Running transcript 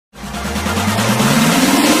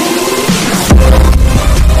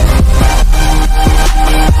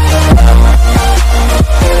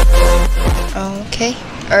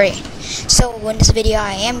Alright, so in this video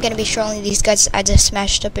I am going to be showing these guys I just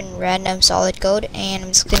smashed up in random solid code, and I'm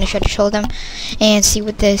just going to try to show them and see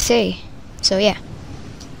what they say. So yeah.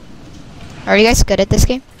 Are you guys good at this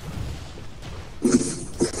game?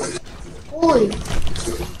 Oi!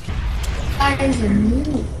 That is a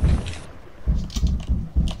noob.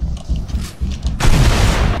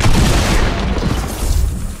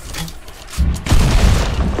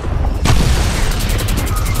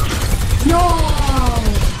 No!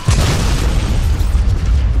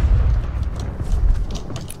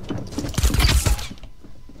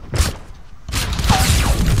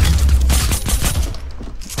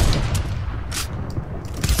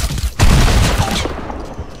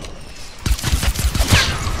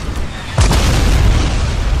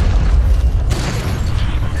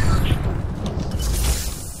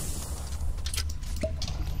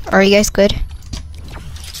 Are you guys good?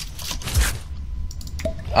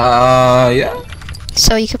 Yeah.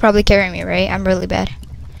 So you could probably carry me, right? I'm really bad.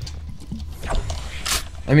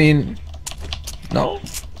 I mean, no,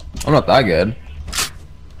 I'm not that good.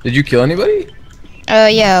 Did you kill anybody?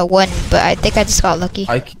 Yeah, one, but I think I just got lucky.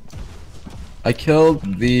 I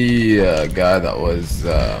killed the guy that was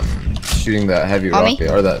shooting that heavy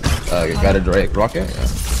rocket, or that guided rocket. Yeah.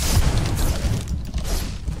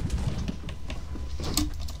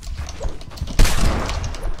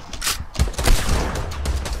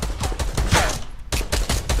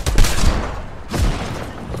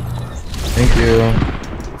 Thank you.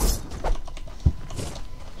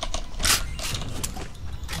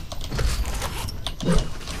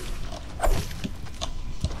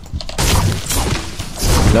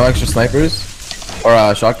 No extra snipers?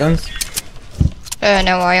 Or shotguns?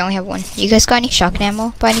 No, I only have one. You guys got any shotgun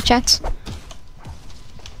ammo by any chance?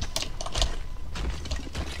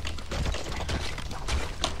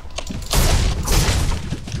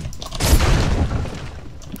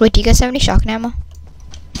 Wait, do you guys have any shotgun ammo?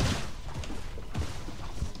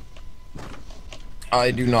 I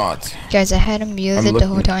do not. Guys, I had him muted the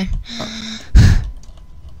whole time.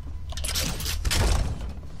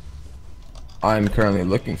 I'm currently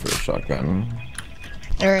looking for a shotgun.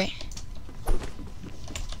 Alright.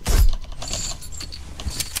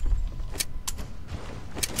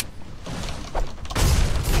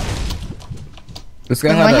 This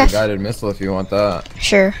guy had a guided missile if you want that.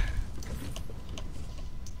 Sure.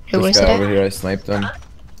 Who this is guy it? Over here, I sniped him.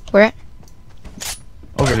 Where at?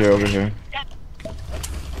 Over here, over here.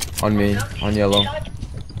 On me, on yellow.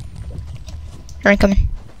 Alright, coming.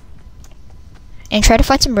 And try to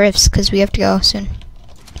find some rifts, because we have to go soon.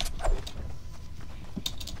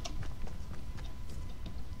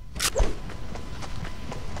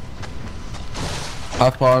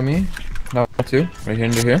 Half paw on me. No, two. Right here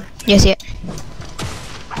under here. Yes, yeah.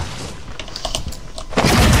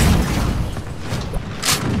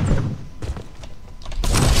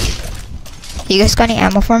 You guys got any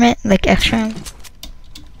ammo for it? Like extra ammo?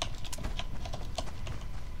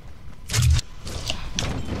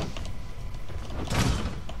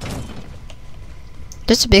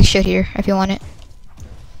 There's a big shit here if you want it.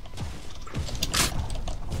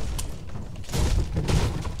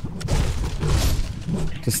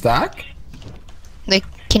 To stack? Like,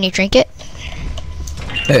 can you drink it?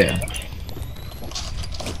 Hey.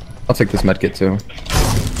 I'll take this medkit too.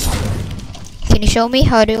 Can you show me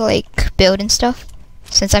how to like build and stuff?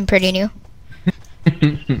 Since I'm pretty new.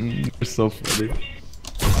 You're so funny.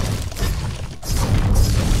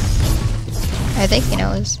 I think he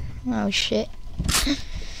knows. Oh shit.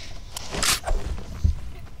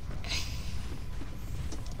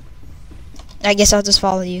 I guess I'll just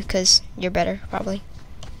follow you because you're better, probably.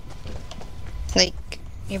 Like,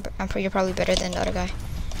 you're probably better than the other guy.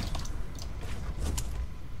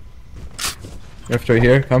 Rift right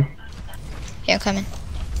here, come. Yeah, I'm coming.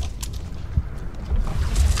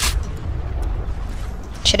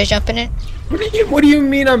 Should I jump in it? What do you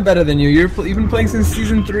mean I'm better than you? You've been playing since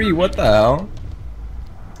season 3. What the hell?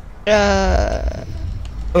 Yeah,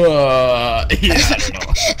 I don't know.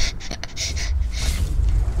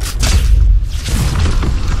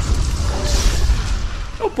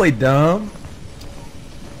 Don't play dumb.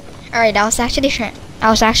 Alright, I was actually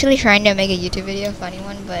trying to make a YouTube video, a funny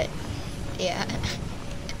one, but yeah.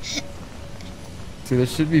 See, there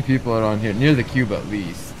should be people around here near the cube at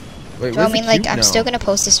least. Wait, I mean, like, I'm still gonna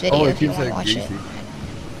post this video if you want to watch it.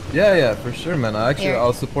 Yeah, for sure, man.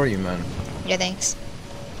 I'll support you, man. Yeah, thanks.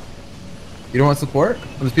 You don't want support?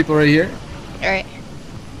 There's people right here. Alright.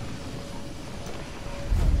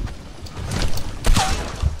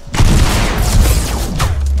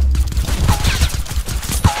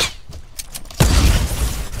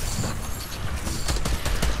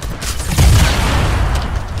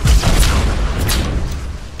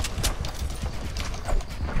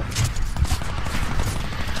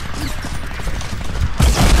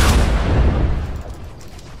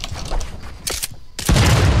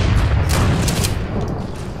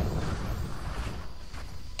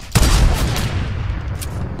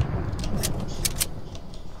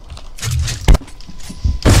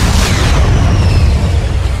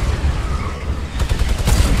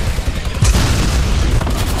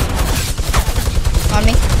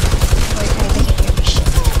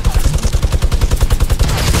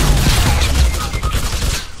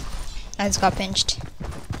 I just got pinched.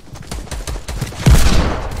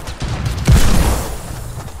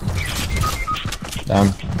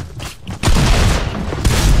 Damn. Do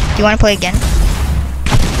you want to play again?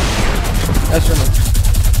 Yeah, sure, man.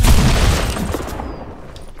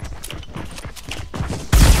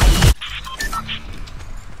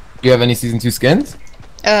 Do you have any season 2 skins?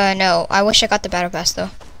 No. I wish I got the battle pass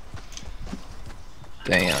though.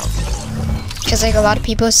 Damn. Cause like a lot of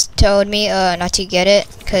people told me not to get it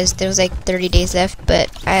because there was like 30 days left, but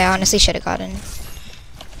I honestly should have gotten.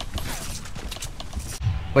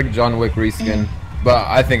 Like John Wick reskin, but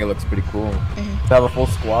I think it looks pretty cool. To have a full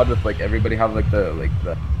squad with like everybody have like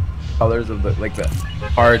the colors of the like the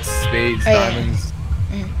hearts, spades, diamonds.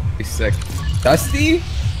 Be sick. Dusty?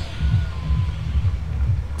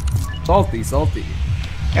 Salty, salty.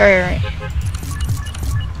 Alright.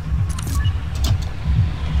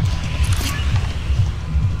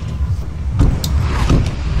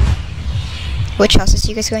 Which houses are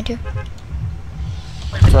you guys going to?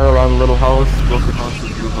 Try around the little house, broken house,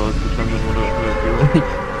 blue house, depending on what I do.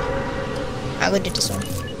 I'll go to this one.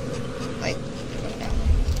 Like, right now.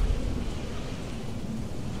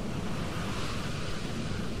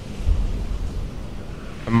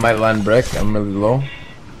 I might land brick, I'm really low.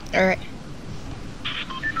 Alright.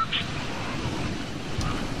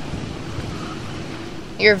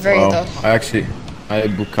 You're very low. I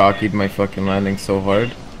bukkakied my fucking landing so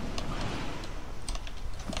hard.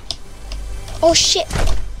 Oh shit!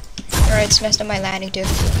 Alright, it's messed up my landing too.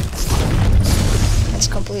 That's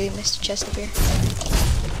completely missed the chest up here.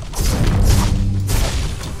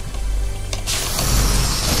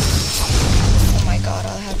 Oh my god,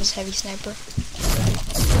 all I have is heavy sniper.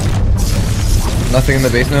 Nothing in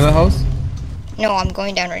the basement of the house? No, I'm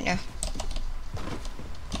going down right now.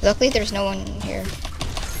 Luckily there's no one here.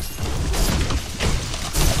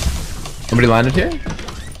 Somebody landed here?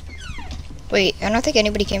 Wait, I don't think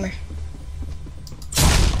anybody came here.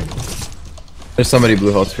 There's somebody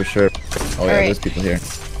blue house for sure. Oh yeah, there's people here.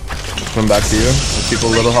 Come back to you. There's people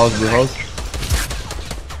little house, blue house.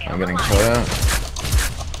 I'm getting shot at.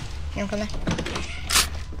 You don't come in.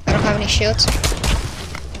 I don't have any shields.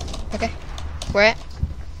 Okay. Where at?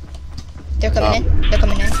 They're coming in. They're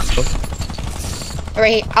coming in.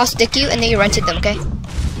 Alright, I'll stick you and then you run to them, okay?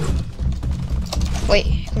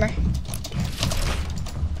 Wait, come here.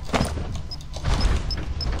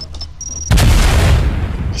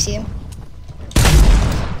 You see him?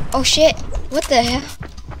 Oh shit! What the hell?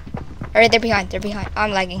 Alright, they're behind. They're behind.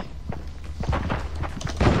 I'm lagging.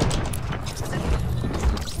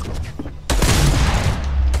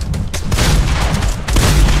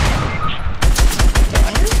 They're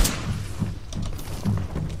under?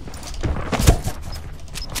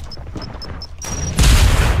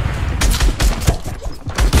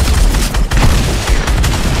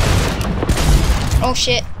 Oh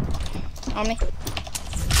shit! On me.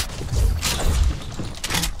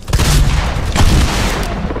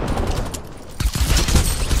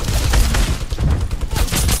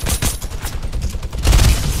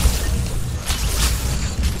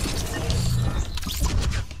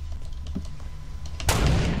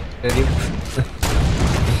 Ready?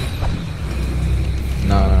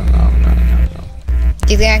 No.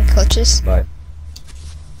 Do you think I can clutch this? Bye.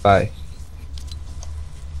 Bye.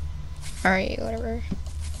 Alright, whatever.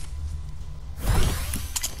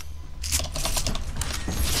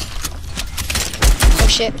 Oh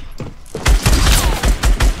shit.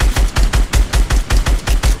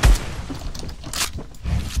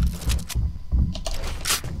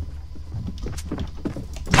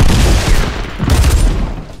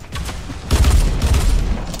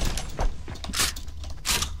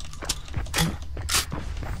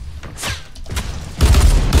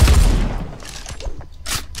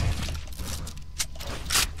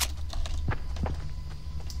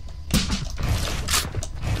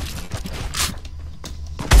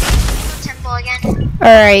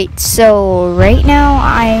 Alright, so right now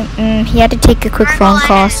he had to take a quick phone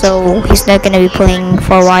call, so he's not gonna be playing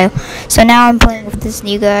for a while. So now I'm playing with this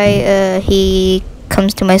new guy. He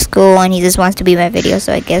comes to my school and he just wants to be in my video,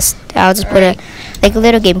 so I guess I'll just put a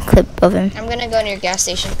little game clip of him. I'm gonna go near gas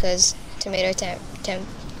station because Tomato Temple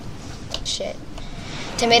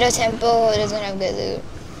doesn't have good loot.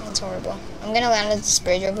 It's horrible. I'm gonna land at this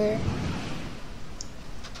bridge over here.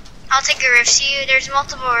 I'll take a rift. See you. There's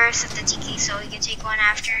multiple rifts at the Tiki, so we can take one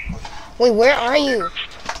after. Wait, where are you?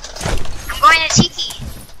 I'm going to Tiki.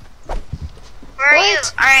 Where are you?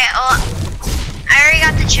 Alright, well, I already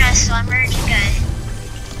got the chest, so I'm already good.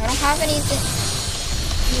 I don't have anything.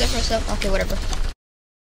 Okay, whatever.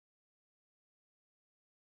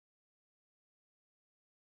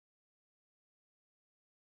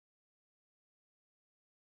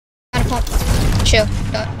 chill.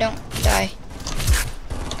 Don't die.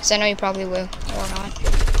 Cause I know you probably will or not.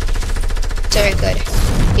 It's alright, good.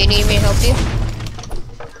 Do you need me to help you?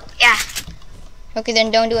 Yeah. Okay,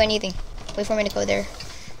 then don't do anything. Wait for me to go there.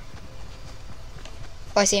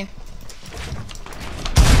 Oh, I see him.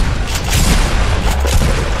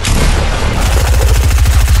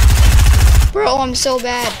 Bro, I'm so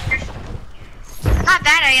bad. Not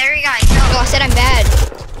bad, I already got killed. No, I said I'm bad.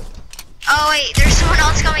 Oh wait, there's someone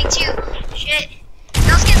else coming too. Shit.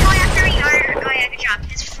 No skin's going after me. Oh yeah, good job.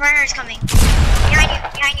 His runner's coming.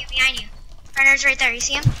 Behind you. Runner's right there, you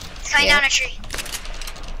see him? He's coming down a tree.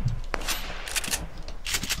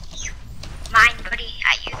 Mine, buddy.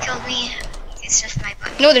 You killed me. It's just my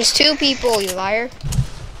buddy. No, there's two people, you liar.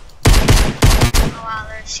 Oh wow,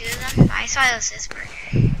 there's two of them? I saw it was this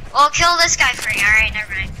burger. Well, kill this guy for you. Alright,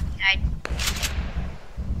 never mind.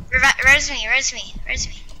 Res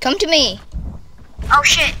me. Come to me. Oh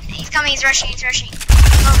shit, he's coming, he's rushing. Go.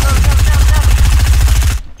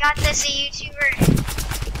 Got this, a YouTuber.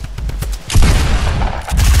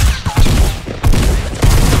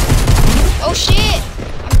 Oh shit!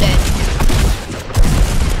 I'm dead.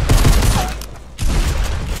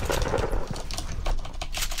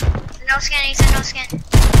 He said no skin.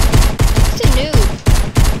 It's a noob.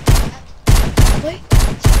 Wait.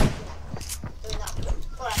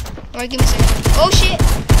 Alright, give me a second. Oh shit!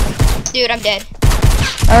 Dude, I'm dead.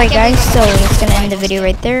 Alright guys, so it's gonna end the video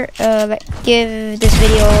right there. Give this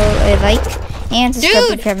video a like and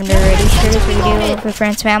subscribe if you haven't already. Share this video with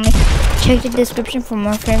friends, family. Check the description for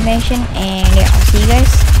more information. And yeah, I'll see you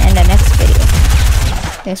guys in the next video.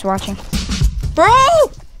 Thanks for watching. Bro!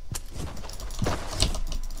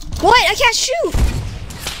 What? I can't shoot!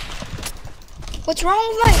 What's wrong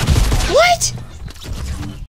with my... What?